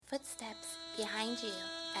footsteps behind you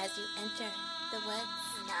as you enter the woods.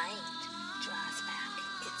 Night draws back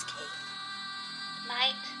its cape.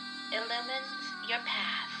 Light illumines your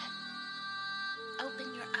path.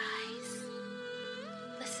 Open your eyes.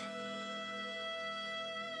 Listen.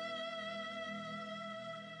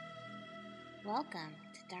 Welcome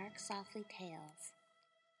to Dark Softly Tales.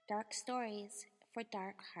 Dark stories for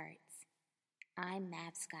dark hearts. I'm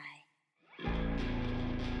Mav Sky.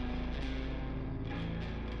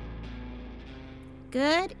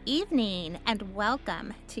 Good evening and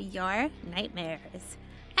welcome to Your Nightmares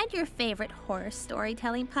and your favorite horror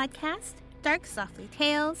storytelling podcast, Dark Softly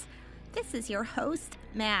Tales. This is your host,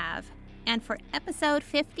 Mav, and for episode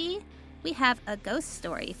 50, we have a ghost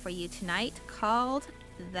story for you tonight called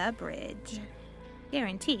The Bridge.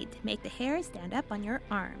 Guaranteed to make the hair stand up on your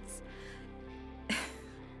arms.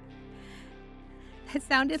 That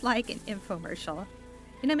sounded like an infomercial.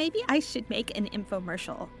 Maybe I should make an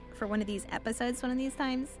infomercial for one of these episodes one of these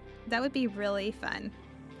times. That would be really fun.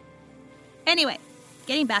 Anyway,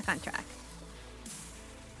 getting back on track.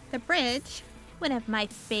 The Bridge, one of my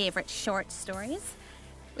favorite short stories,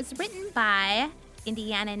 was written by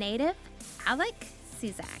Indiana native Alec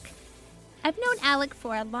Sezak. I've known Alec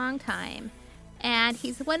for a long time, and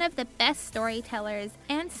he's one of the best storytellers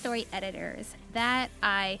and story editors that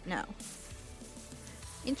I know.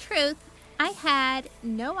 In truth, I had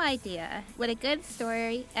no idea what a good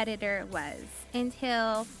story editor was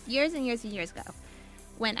until years and years and years ago,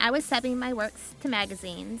 when I was subbing my works to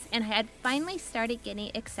magazines and I had finally started getting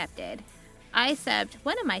accepted. I subbed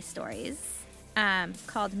one of my stories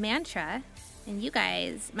called Mantra, and you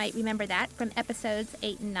guys might remember that from episodes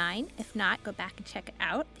 8 and 9. If not, go back and check it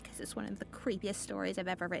out because it's one of the creepiest stories I've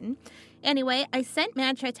ever written. Anyway, I sent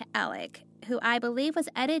Mantra to Alec, who I believe was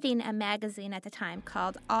editing a magazine at the time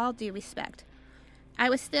called All Due Respect. I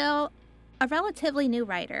was still a relatively new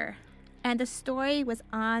writer, and the story was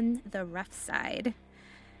on the rough side,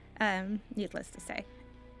 needless to say.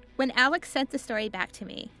 When Alex sent the story back to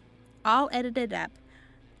me, all edited up,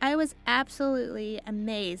 I was absolutely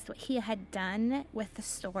amazed what he had done with the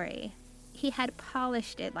story. He had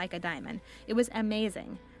polished it like a diamond. It was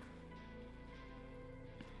amazing.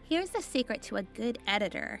 Here's the secret to a good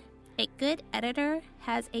editor. A good editor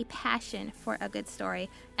has a passion for a good story,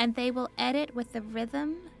 and they will edit with the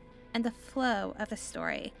rhythm and the flow of the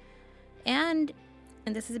story. And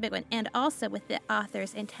this is a big one, and also with the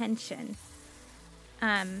author's intention.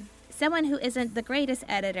 Someone who isn't the greatest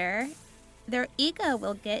editor, their ego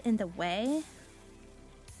will get in the way.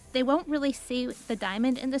 They won't really see the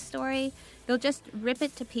diamond in the story. They'll just rip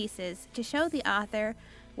it to pieces to show the author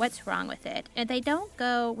what's wrong with it. And they don't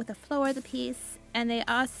go with the flow of the piece, and they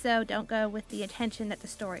also don't go with the intention that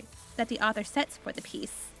the author sets for the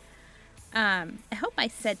piece. I hope I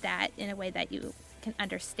said that in a way that you can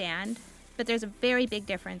understand, but there's a very big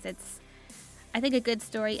difference. I think a good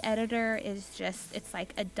story editor is it's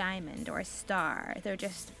like a diamond or a star. They're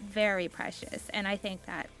just very precious, and I think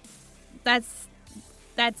that's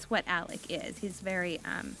what Alec is. He's very,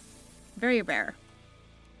 very rare.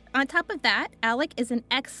 On top of that, Alec is an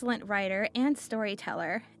excellent writer and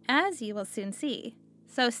storyteller, as you will soon see.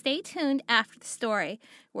 So stay tuned after the story,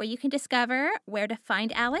 where you can discover where to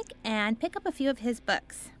find Alec and pick up a few of his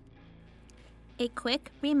books. A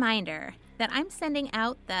quick reminder that I'm sending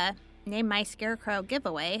out the Name My Scarecrow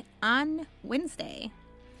giveaway on Wednesday.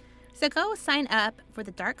 So go sign up for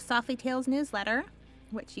the Dark Softly Tales newsletter,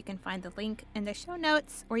 which you can find the link in the show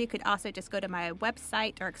notes, or you could also just go to my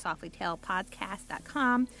website,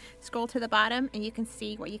 darksoftlytalepodcast.com, scroll to the bottom, and you can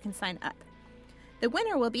see where you can sign up. The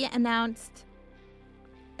winner will be announced.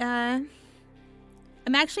 I'm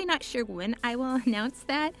actually not sure when I will announce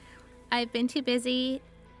that. I've been too busy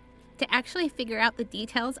to actually figure out the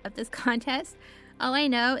details of this contest. All I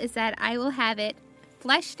know is that I will have it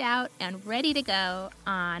fleshed out and ready to go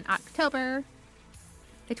on October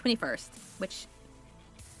the 21st, which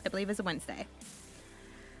I believe is a Wednesday.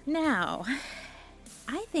 Now,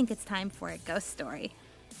 I think it's time for a ghost story.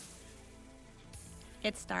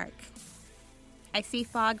 It's dark. I see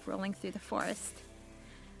fog rolling through the forest.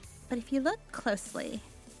 But if you look closely,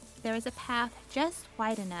 there is a path just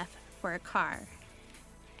wide enough for a car,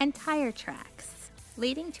 and tire tracks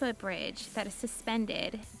leading to a bridge that is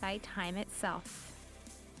suspended by time itself.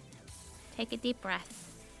 Take a deep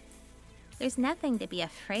breath. There's nothing to be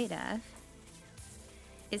afraid of.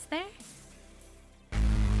 Is there?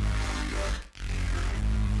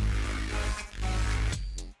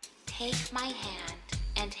 Take my hand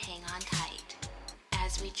and hang on tight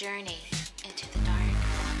as we journey into the dark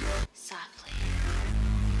softly.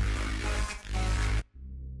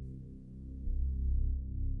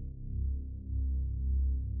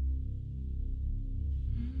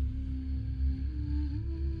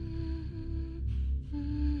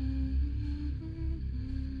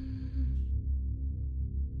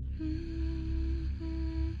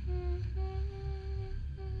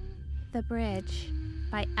 The Bridge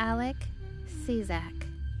by Alec Cizak.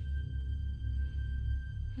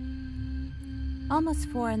 Almost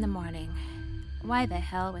 4 a.m. Why the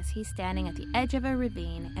hell was he standing at the edge of a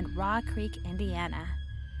ravine in Raw Creek, Indiana?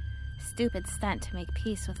 Stupid stunt to make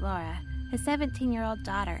peace with Laura, his 17-year-old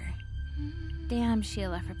daughter. Damn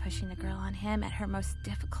Sheila for pushing the girl on him at her most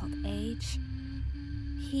difficult age.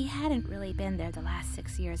 He hadn't really been there the last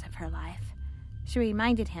 6 years of her life. She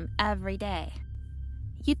reminded him every day.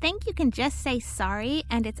 You think you can just say sorry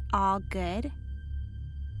and it's all good?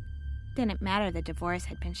 Didn't matter the divorce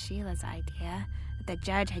had been Sheila's idea, that the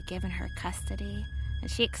judge had given her custody,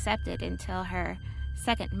 and she accepted until her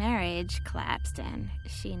second marriage collapsed and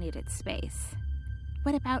she needed space.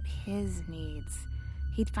 What about his needs?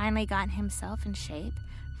 He'd finally gotten himself in shape,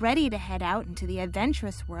 ready to head out into the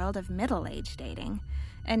adventurous world of middle-age dating,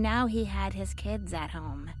 and now he had his kids at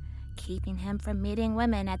home, keeping him from meeting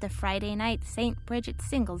women at the Friday night St. Bridget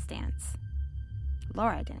singles dance.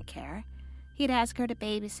 Laura didn't care. He'd ask her to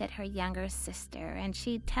babysit her younger sister, and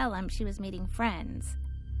she'd tell him she was meeting friends.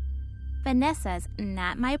 Vanessa's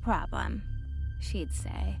not my problem, she'd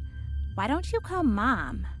say. Why don't you call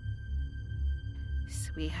Mom?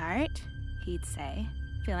 Sweetheart, he'd say,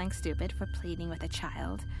 feeling stupid for pleading with a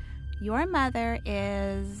child. Your mother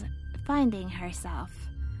is finding herself.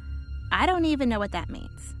 I don't even know what that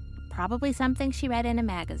means. Probably something she read in a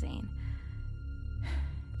magazine.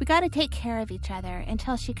 We gotta take care of each other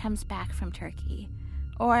until she comes back from Turkey,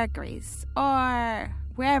 or Greece, or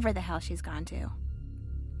wherever the hell she's gone to.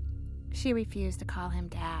 She refused to call him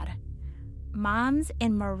Dad. Mom's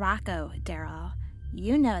in Morocco, Daryl.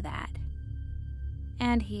 You know that.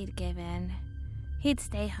 And he'd give in. He'd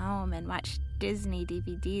stay home and watch Disney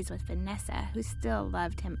DVDs with Vanessa, who still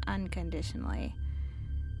loved him unconditionally.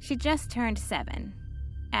 She just turned 7.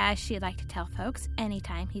 As she liked to tell folks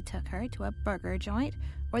anytime he took her to a burger joint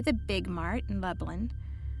or the Big Mart in Lublin.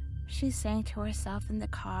 She sang to herself in the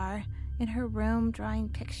car, in her room drawing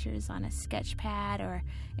pictures on a sketch pad, or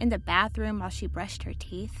in the bathroom while she brushed her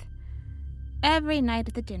teeth. Every night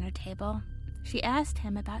at the dinner table, she asked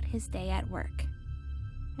him about his day at work.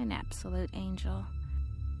 An absolute angel.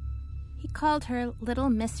 He called her Little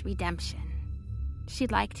Miss Redemption.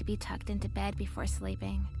 She'd like to be tucked into bed before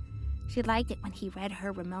sleeping. She liked it when he read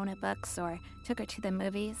her Ramona books or took her to the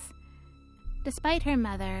movies. Despite her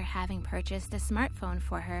mother having purchased a smartphone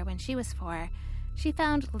for her when she was 4, she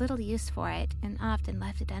found little use for it and often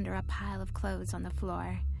left it under a pile of clothes on the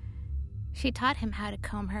floor. She taught him how to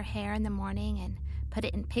comb her hair in the morning and put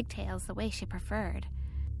it in pigtails the way she preferred.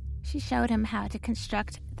 She showed him how to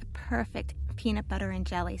construct the perfect peanut butter and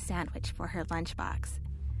jelly sandwich for her lunchbox.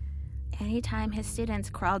 Anytime his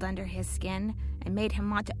students crawled under his skin and made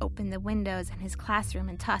him want to open the windows in his classroom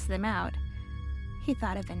and toss them out, he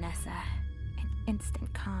thought of Vanessa, an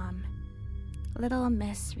instant calm. Little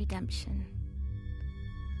Miss Redemption.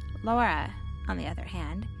 Laura, on the other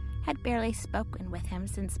hand, had barely spoken with him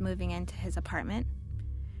since moving into his apartment.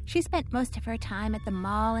 She spent most of her time at the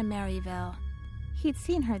mall in Maryville. He'd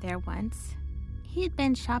seen her there once. He'd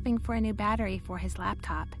been shopping for a new battery for his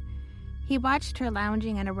laptop. He watched her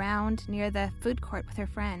lounging and around near the food court with her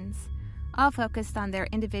friends, all focused on their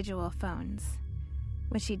individual phones.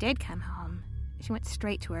 When she did come home, she went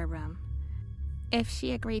straight to her room. If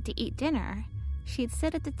she agreed to eat dinner, she'd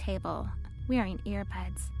sit at the table, wearing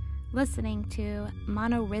earbuds, listening to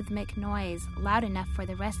monorhythmic noise loud enough for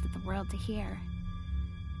the rest of the world to hear.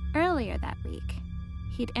 Earlier that week,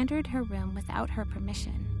 he'd entered her room without her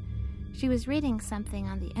permission. She was reading something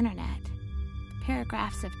on the internet,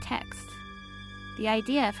 paragraphs of text. The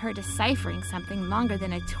idea of her deciphering something longer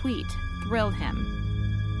than a tweet thrilled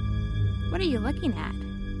him. What are you looking at?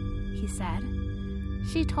 He said.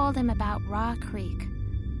 She told him about Raw Creek,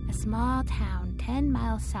 a small town 10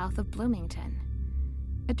 miles south of Bloomington.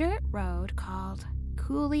 A dirt road called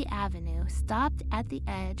Cooley Avenue stopped at the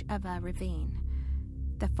edge of a ravine.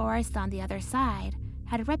 The forest on the other side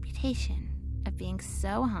had a reputation of being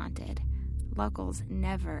so haunted, locals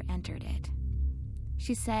never entered it.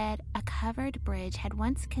 She said a covered bridge had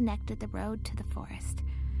once connected the road to the forest,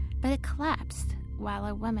 but it collapsed while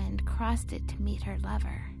a woman crossed it to meet her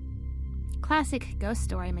lover. Classic ghost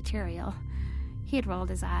story material. He had rolled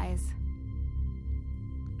his eyes.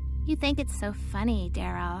 You think it's so funny,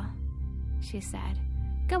 Daryl, she said.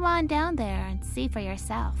 Go on down there and see for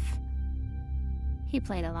yourself. He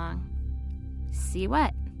played along. See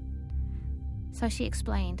what? So she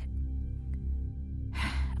explained.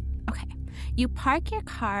 Okay, you park your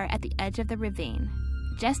car at the edge of the ravine.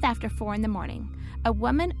 Just after 4 a.m, a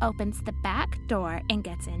woman opens the back door and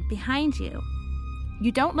gets in behind you.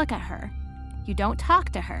 You don't look at her. You don't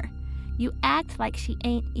talk to her. You act like she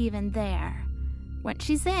ain't even there. Once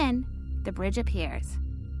she's in, the bridge appears.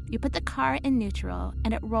 You put the car in neutral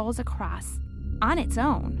and it rolls across on its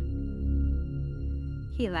own.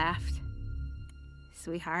 He laughed.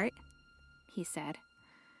 Sweetheart, he said,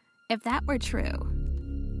 if that were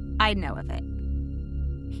true, I'd know of it.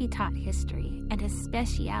 He taught history, and his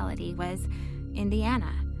specialty was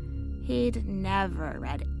Indiana. He'd never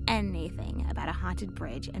read anything about a haunted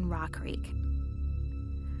bridge in Rock Creek.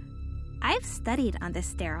 I've studied on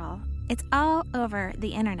this, Daryl. It's all over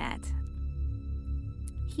the internet.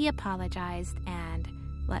 He apologized and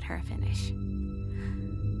let her finish.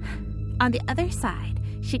 On the other side,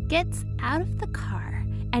 she gets out of the car,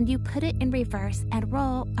 and you put it in reverse and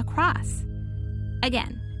roll across.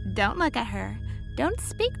 Again, don't look at her. Don't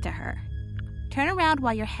speak to her. Turn around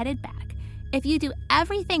while you're headed back. If you do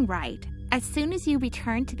everything right, as soon as you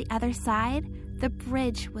return to the other side, the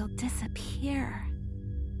bridge will disappear.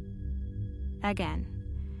 Again,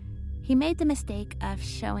 he made the mistake of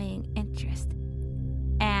showing interest.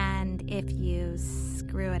 And if you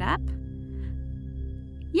screw it up,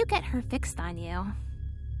 you get her fixed on you,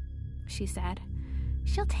 she said.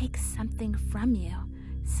 She'll take something from you,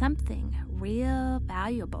 something real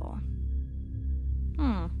valuable.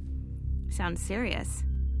 Sounds serious.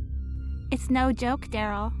 It's no joke,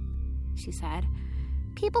 Daryl, she said.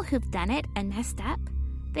 People who've done it and messed up,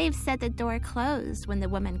 they've said the door closed when the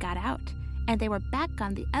woman got out, and they were back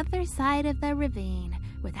on the other side of the ravine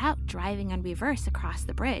without driving in reverse across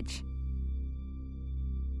the bridge.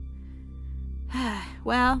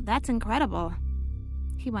 Well, that's incredible.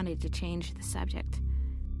 He wanted to change the subject.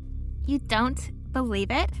 You don't believe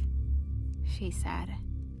it? She said.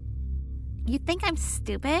 You think I'm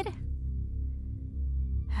stupid?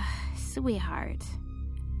 Sweetheart.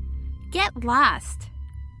 Get lost.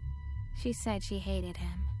 She said she hated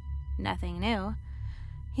him. Nothing new.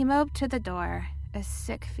 He moved to the door, a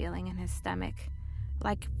sick feeling in his stomach,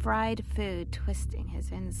 like fried food twisting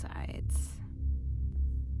his insides.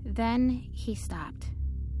 Then he stopped.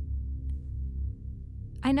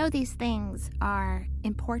 I know these things are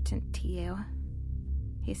important to you,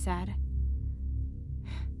 he said.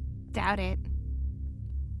 Doubt it.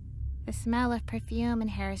 The smell of perfume and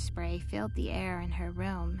hairspray filled the air in her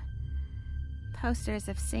room. Posters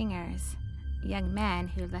of singers, young men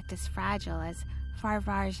who looked as fragile as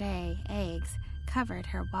Fabergé eggs, covered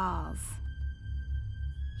her walls.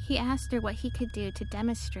 He asked her what he could do to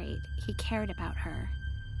demonstrate he cared about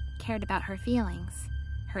her feelings,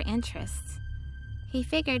 her interests. He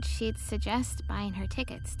figured she'd suggest buying her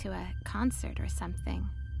tickets to a concert or something.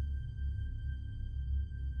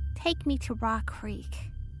 Take me to Rock Creek.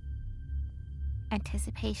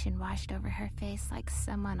 Anticipation washed over her face like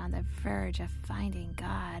someone on the verge of finding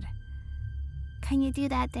God. Can you do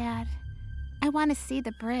that, Dad? I want to see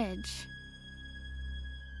the bridge.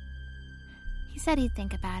 He said he'd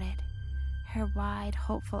think about it. Her wide,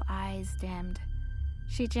 hopeful eyes dimmed.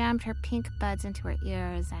 She jammed her pink buds into her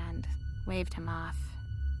ears and waved him off.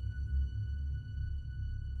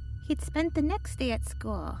 He'd spent the next day at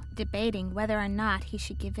school debating whether or not he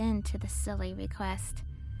should give in to the silly request.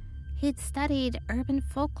 He'd studied urban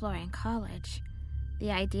folklore in college.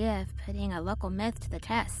 The idea of putting a local myth to the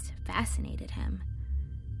test fascinated him.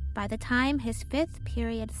 By the time his fifth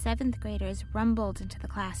period 7th graders rumbled into the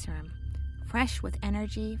classroom, fresh with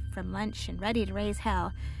energy from lunch and ready to raise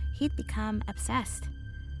hell, he'd become obsessed.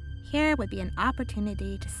 Here would be an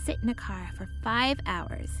opportunity to sit in a car for 5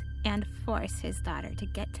 hours and force his daughter to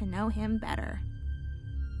get to know him better.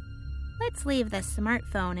 Let's leave the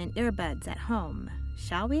smartphone and earbuds at home,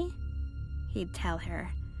 shall we? He'd tell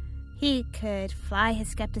her. He could fly his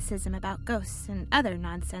skepticism about ghosts and other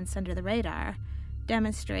nonsense under the radar,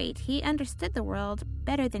 demonstrate he understood the world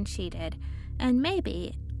better than she did, and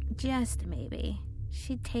maybe, just maybe,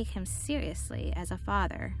 she'd take him seriously as a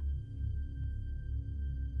father.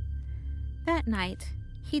 That night,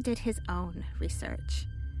 he did his own research.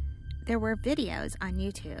 There were videos on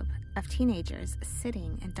YouTube of teenagers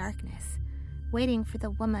sitting in darkness, waiting for the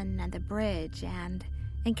woman on the bridge and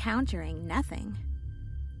encountering nothing.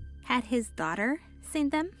 Had his daughter seen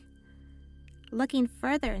them? Looking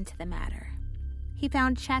further into the matter, he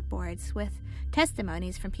found chat boards with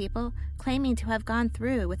testimonies from people claiming to have gone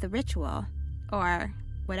through with the ritual, or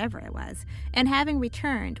whatever it was, and having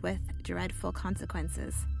returned with dreadful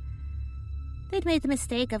consequences. They'd made the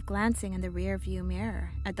mistake of glancing in the rear-view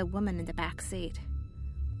mirror at the woman in the back seat.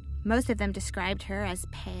 Most of them described her as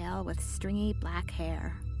pale with stringy black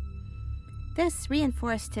hair. This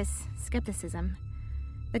reinforced his skepticism.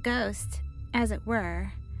 The ghost, as it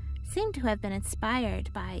were, seemed to have been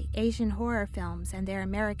inspired by Asian horror films and their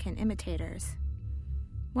American imitators.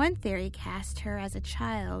 One theory cast her as a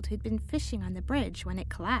child who'd been fishing on the bridge when it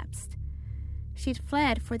collapsed. She'd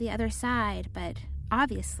fled for the other side, but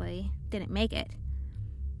obviously didn't make it.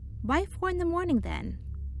 Why 4 a.m. then?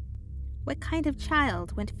 What kind of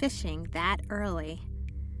child went fishing that early?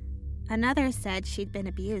 Another said she'd been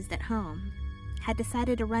abused at home, had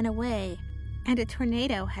decided to run away, and a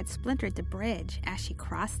tornado had splintered the bridge as she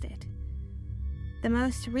crossed it. The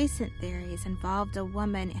most recent theories involved a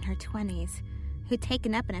woman in her 20s who'd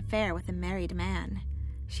taken up an affair with a married man.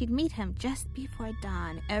 She'd meet him just before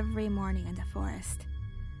dawn every morning in the forest.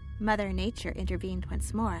 Mother Nature intervened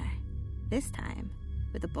once more, this time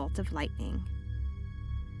with a bolt of lightning.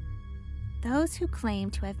 Those who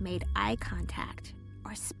claimed to have made eye contact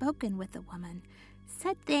or spoken with the woman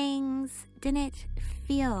said things didn't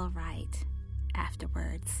feel right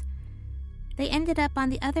afterwards. They ended up on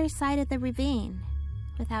the other side of the ravine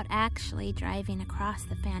without actually driving across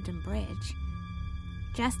the Phantom Bridge,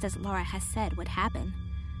 just as Laura has said would happen.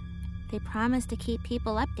 They promised to keep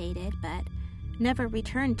people updated, but never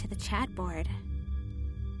returned to the chat board.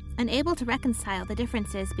 Unable to reconcile the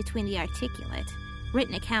differences between the articulate,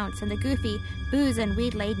 written accounts and the goofy, booze and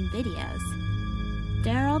weed-laden videos,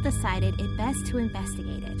 Daryl decided it best to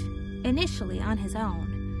investigate it, initially on his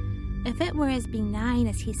own. If it were as benign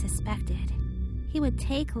as he suspected, he would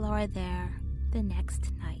take Laura there the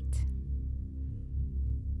next night.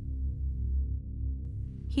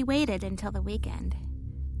 He waited until the weekend,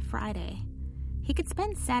 Friday. He could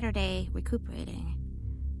spend Saturday recuperating.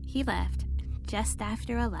 He left just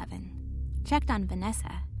after 11, checked on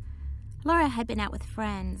Vanessa. Laura had been out with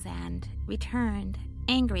friends and returned,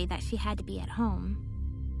 angry that she had to be at home.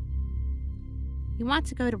 "You want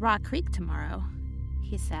to go to Rock Creek tomorrow,"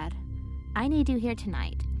 he said. "I need you here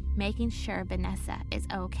tonight, making sure Vanessa is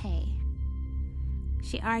okay."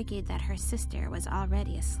 She argued that her sister was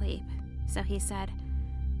already asleep, so he said,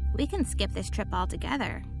 "We can skip this trip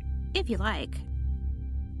altogether, if you like."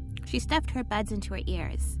 She stuffed her buds into her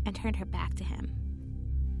ears and turned her back to him.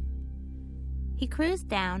 He cruised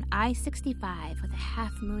down I-65 with a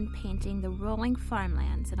half-moon painting the rolling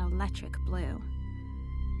farmlands in electric blue.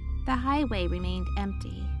 The highway remained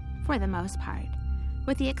empty, for the most part,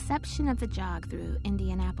 with the exception of the jog through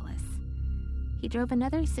Indianapolis. He drove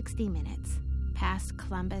another 60 minutes, past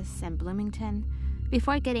Columbus and Bloomington,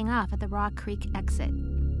 before getting off at the Rock Creek exit.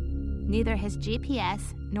 Neither his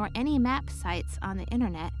GPS nor any map sites on the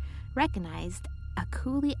internet recognized a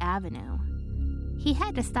Cooley Avenue. He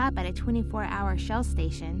had to stop at a 24-hour Shell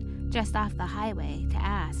station just off the highway to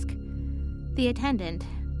ask. The attendant,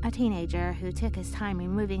 a teenager who took his time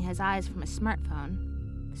removing his eyes from a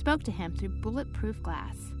smartphone, spoke to him through bulletproof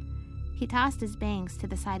glass. He tossed his bangs to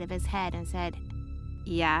the side of his head and said,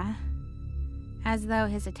 "Yeah?" as though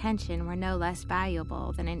his attention were no less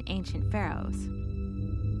valuable than an ancient pharaoh's.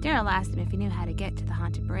 Daryl asked him if he knew how to get to the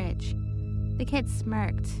haunted bridge. The kid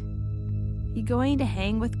smirked. "You going to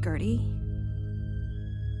hang with Gertie?"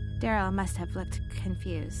 Daryl must have looked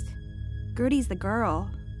confused. "Gertie's the girl,"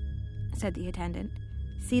 said the attendant.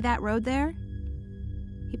 "See that road there?"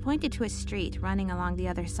 He pointed to a street running along the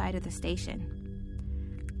other side of the station.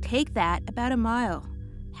 "Take that about a mile.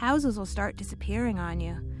 Houses will start disappearing on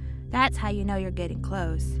you. That's how you know you're getting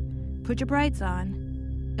close. Put your brights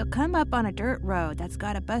on. You'll come up on a dirt road that's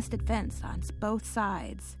got a busted fence on both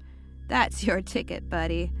sides. That's your ticket,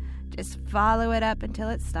 buddy. Just follow it up until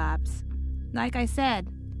it stops. Like I said,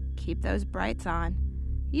 keep those brights on.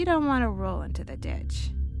 You don't want to roll into the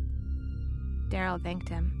ditch." Daryl thanked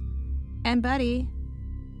him. "And buddy,"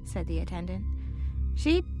 said the attendant,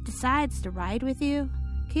 "she decides to ride with you,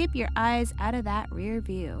 keep your eyes out of that rear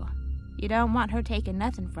view. You don't want her taking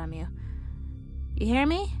nothing from you. You hear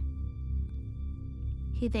me?"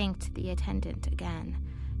 He thanked the attendant again,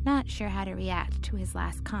 not sure how to react to his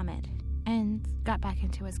last comment, and got back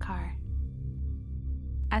into his car.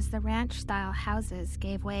 As the ranch-style houses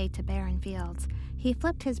gave way to barren fields, he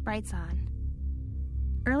flipped his brights on.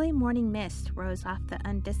 Early morning mist rose off the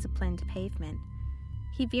undisciplined pavement.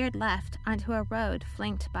 He veered left onto a road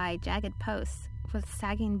flanked by jagged posts with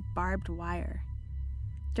sagging barbed wire.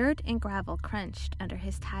 Dirt and gravel crunched under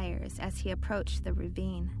his tires as he approached the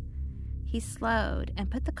ravine. He slowed and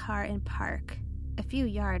put the car in park, a few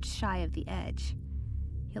yards shy of the edge.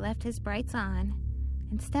 He left his brights on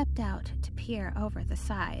and stepped out to peer over the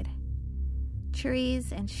side.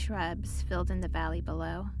 Trees and shrubs filled in the valley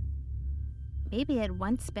below. Maybe it had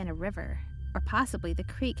once been a river, or possibly the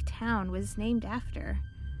creek town was named after.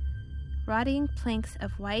 Rotting planks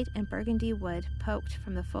of white and burgundy wood poked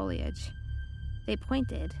from the foliage. They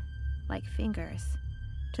pointed, like fingers,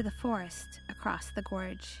 to the forest across the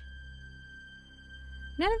gorge.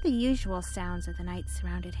 None of the usual sounds of the night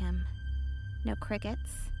surrounded him. No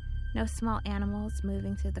crickets, no small animals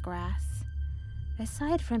moving through the grass.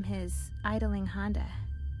 Aside from his idling Honda,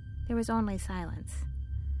 there was only silence.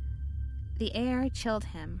 The air chilled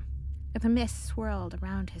him, and the mist swirled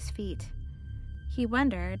around his feet. He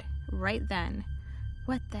wondered, right then,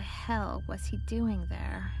 what the hell was he doing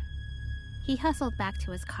there? He hustled back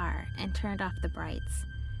to his car and turned off the brights.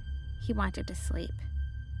 He wanted to sleep.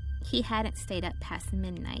 He hadn't stayed up past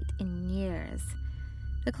midnight in years.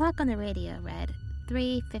 The clock on the radio read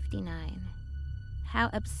 3:59.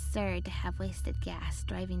 How absurd to have wasted gas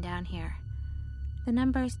driving down here. The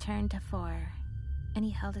numbers turned to 4, and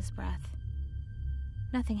he held his breath.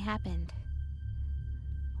 Nothing happened.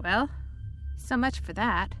 Well, so much for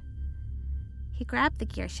that. He grabbed the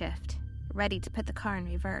gear shift, ready to put the car in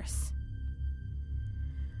reverse.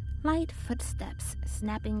 Light footsteps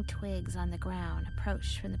snapping twigs on the ground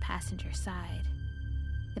approached from the passenger side.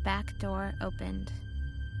 The back door opened.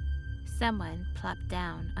 Someone plopped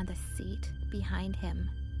down on the seat behind him.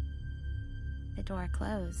 The door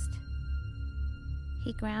closed.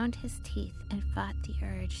 He ground his teeth and fought the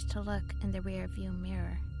urge to look in the rear-view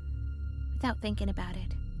mirror. Without thinking about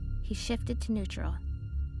it, he shifted to neutral.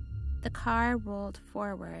 The car rolled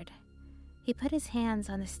forward. He put his hands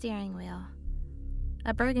on the steering wheel.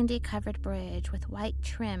 A burgundy-covered bridge with white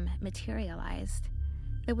trim materialized.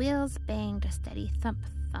 The wheels banged a steady thump,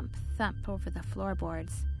 thump, thump over the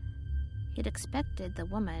floorboards. He'd expected the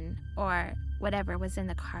woman, or whatever was in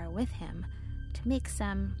the car with him, to make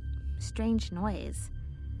some strange noise.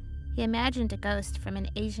 He imagined a ghost from an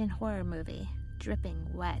Asian horror movie,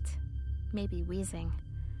 dripping wet, maybe wheezing.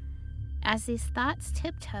 As these thoughts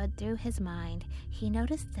tiptoed through his mind, he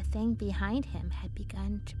noticed the thing behind him had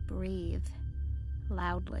begun to breathe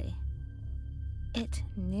loudly. It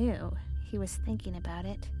knew he was thinking about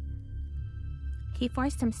it. He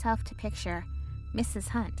forced himself to picture Mrs.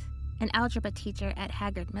 Hunt, an algebra teacher at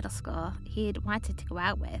Haggard Middle School he'd wanted to go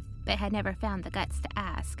out with, but had never found the guts to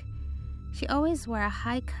ask. She always wore a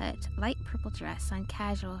high-cut, light purple dress on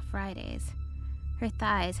casual Fridays. Her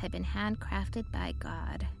thighs had been handcrafted by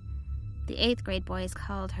God. The 8th grade boys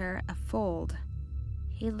called her a fold.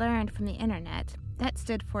 He learned from the internet that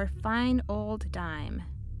stood for fine old dime,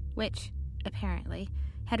 which, apparently,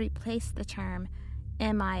 had replaced the term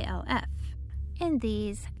MILF in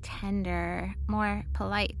these tender, more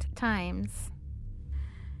polite times.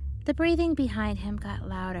 The breathing behind him got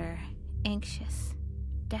louder, anxious,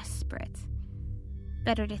 desperate.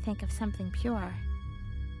 Better to think of something pure.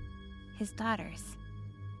 His daughters.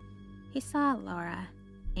 He saw Laura,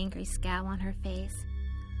 angry scowl on her face,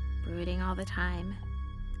 brooding all the time.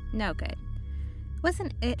 No good.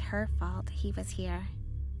 Wasn't it her fault he was here?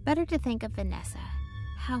 Better to think of Vanessa.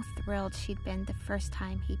 How thrilled she'd been the first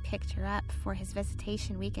time he picked her up for his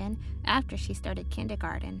visitation weekend after she started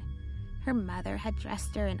kindergarten. Her mother had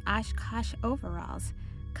dressed her in Oshkosh overalls,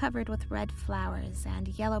 covered with red flowers and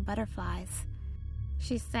yellow butterflies.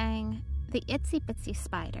 She sang The Itsy Bitsy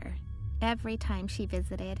Spider every time she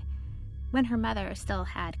visited, when her mother still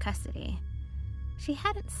had custody. She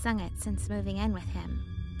hadn't sung it since moving in with him,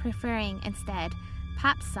 preferring instead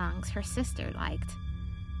pop songs her sister liked.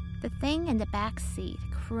 The thing in the back seat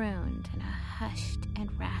crooned in a hushed and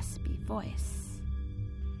raspy voice.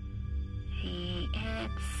 The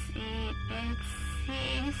itsy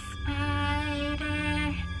bitsy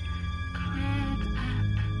spider crawled up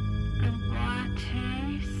the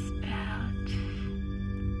water spout.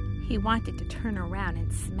 He wanted to turn around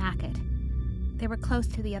and smack it. They were close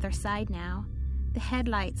to the other side now. The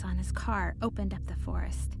headlights on his car opened up the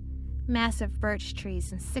forest. Massive birch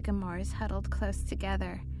trees and sycamores huddled close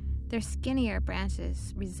together. Their skinnier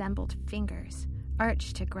branches resembled fingers,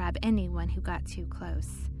 arched to grab anyone who got too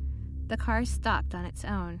close. The car stopped on its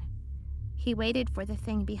own. He waited for the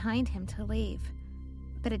thing behind him to leave,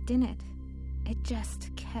 but it didn't. It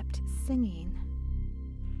just kept singing.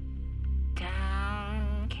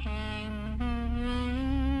 Down came the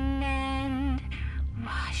rain and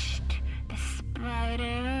washed the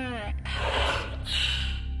spider out.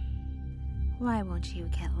 Why won't you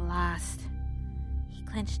get lost? He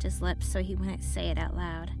clenched his lips so he wouldn't say it out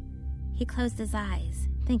loud. He closed his eyes,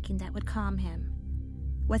 thinking that would calm him.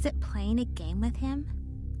 Was it playing a game with him?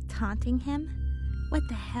 Taunting him? What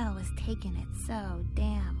the hell was taking it so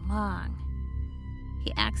damn long?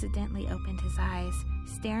 He accidentally opened his eyes,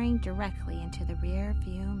 staring directly into the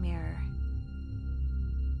rear-view mirror.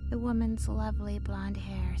 The woman's lovely blonde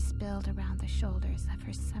hair spilled around the shoulders of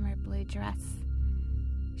her summer blue dress.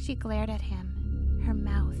 She glared at him, her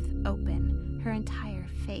mouth open, her entire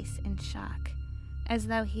face in shock, as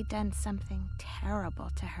though he'd done something terrible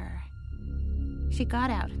to her. She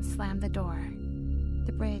got out and slammed the door.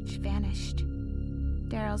 The bridge vanished.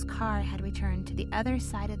 Daryl's car had returned to the other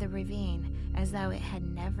side of the ravine as though it had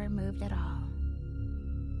never moved at all.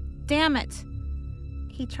 Damn it!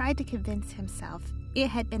 He tried to convince himself it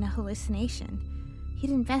had been a hallucination. He'd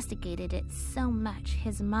investigated it so much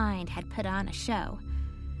his mind had put on a show.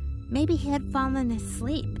 Maybe he had fallen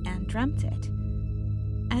asleep and dreamt it.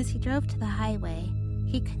 As he drove to the highway,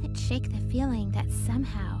 he couldn't shake the feeling that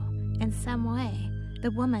somehow, in some way,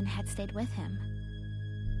 the woman had stayed with him.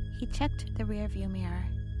 He checked the rearview mirror,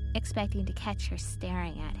 expecting to catch her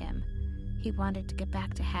staring at him. He wanted to get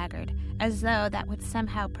back to Haggard, as though that would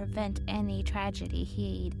somehow prevent any tragedy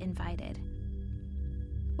he'd invited.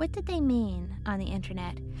 What did they mean on the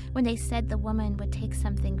internet when they said the woman would take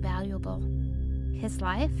something valuable? His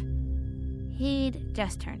life? He'd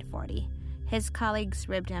just turned 40. His colleagues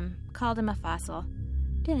ribbed him, called him a fossil.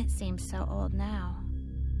 Didn't seem so old now.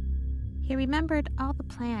 He remembered all the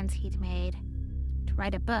plans he'd made to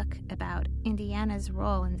write a book about Indiana's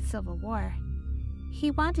role in the Civil War.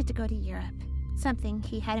 He wanted to go to Europe, something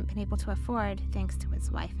he hadn't been able to afford thanks to his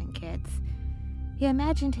wife and kids. He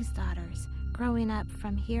imagined his daughters growing up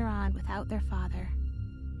from here on without their father.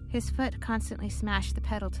 His foot constantly smashed the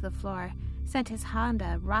pedal to the floor, sent his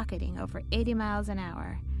Honda rocketing over 80 miles an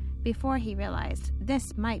hour, before he realized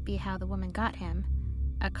this might be how the woman got him.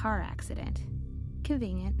 A car accident.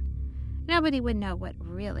 Convenient. Nobody would know what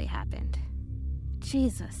really happened.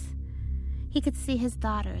 Jesus. He could see his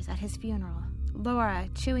daughters at his funeral, Laura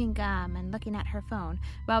chewing gum and looking at her phone,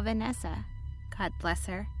 while Vanessa, God bless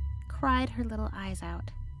her, cried her little eyes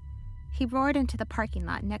out. He roared into the parking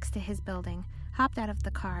lot next to his building, hopped out of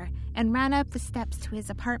the car, and ran up the steps to his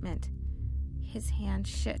apartment. His hand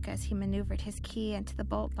shook as he maneuvered his key into the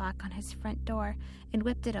bolt lock on his front door and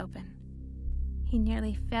whipped it open. He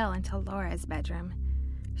nearly fell into Laura's bedroom.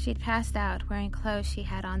 She'd passed out wearing clothes she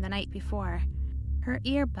had on the night before. Her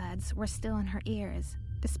earbuds were still in her ears,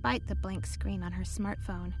 despite the blank screen on her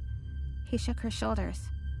smartphone. He shook her shoulders.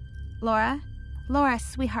 Laura? Laura,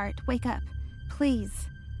 sweetheart, wake up. Please.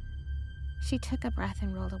 She took a breath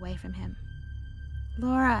and rolled away from him.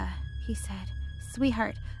 Laura, he said,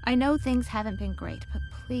 sweetheart, I know things haven't been great, but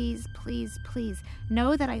please, please, please,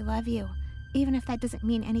 know that I love you, even if that doesn't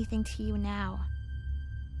mean anything to you now.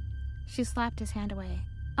 She slapped his hand away.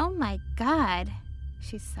 Oh my God,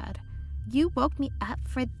 she said. You woke me up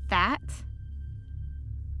for that?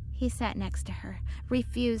 He sat next to her,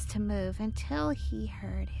 refused to move until he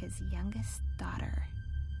heard his youngest daughter.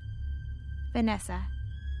 Vanessa,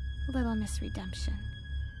 Little Miss Redemption,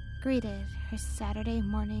 greeted her Saturday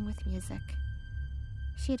morning with music.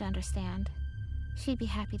 She'd understand. She'd be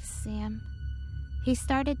happy to see him. He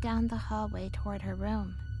started down the hallway toward her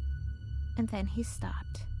room, and then he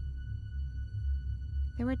stopped.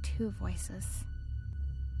 There were two voices,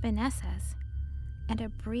 Vanessa's and a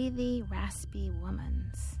breathy, raspy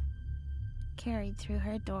woman's, carried through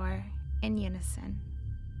her door in unison.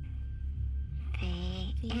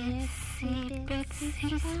 The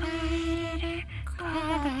itsy-bitsy spider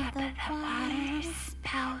crawled up the water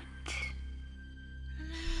spout.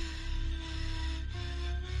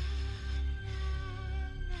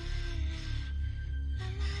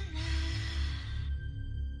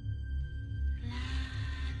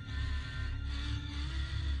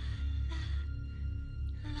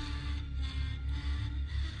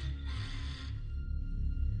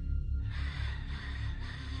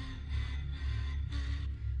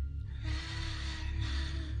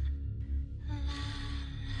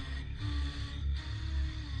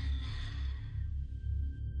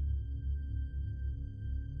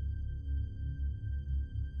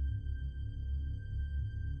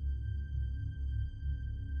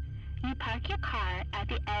 You park your car at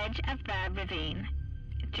the edge of the ravine.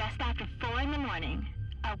 Just after 4 in the morning,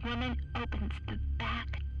 a woman opens the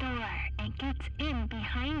back door and gets in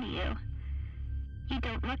behind you. You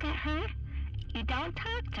don't look at her. You don't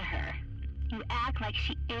talk to her. You act like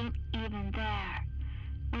she ain't even there.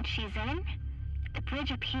 When she's in, the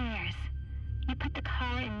bridge appears. You put the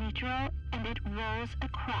car in neutral and it rolls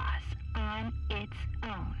across on its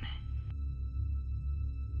own.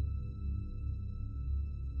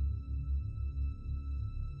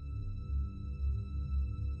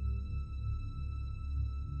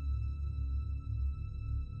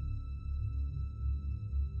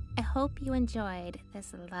 I hope you enjoyed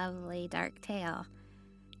this lovely dark tale.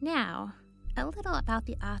 Now, a little about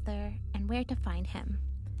the author and where to find him.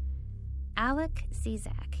 Alec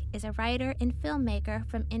Zizak is a writer and filmmaker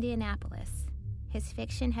from Indianapolis. His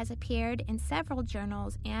fiction has appeared in several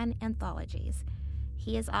journals and anthologies.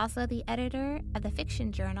 He is also the editor of the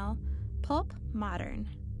fiction journal Pulp Modern.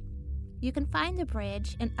 You can find The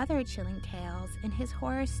Bridge and other chilling tales in his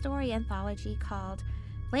horror story anthology called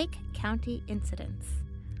Lake County Incidents.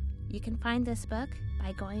 You can find this book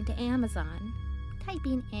by going to Amazon,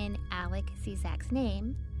 typing in Alec Cizak's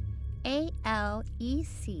name, ALECCIZAK,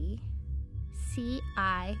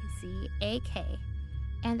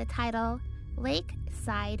 and the title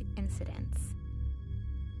Lakeside Incidents.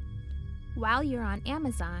 While you're on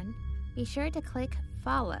Amazon, be sure to click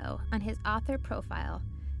follow on his author profile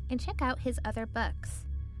and check out his other books.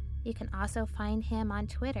 You can also find him on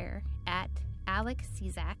Twitter at Alec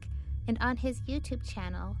Cizak and on his YouTube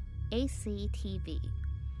channel, ACTV.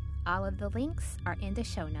 All of the links are in the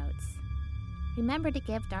show notes. Remember to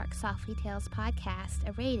give Dark Softly Tales podcast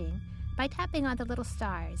a rating by tapping on the little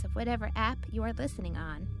stars of whatever app you are listening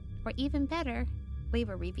on, or even better, leave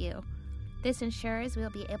a review. This ensures we'll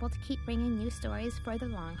be able to keep bringing new stories for the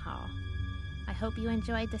long haul. I hope you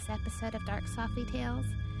enjoyed this episode of Dark Softly Tales,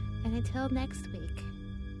 and until next week,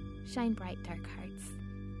 shine bright, dark hearts.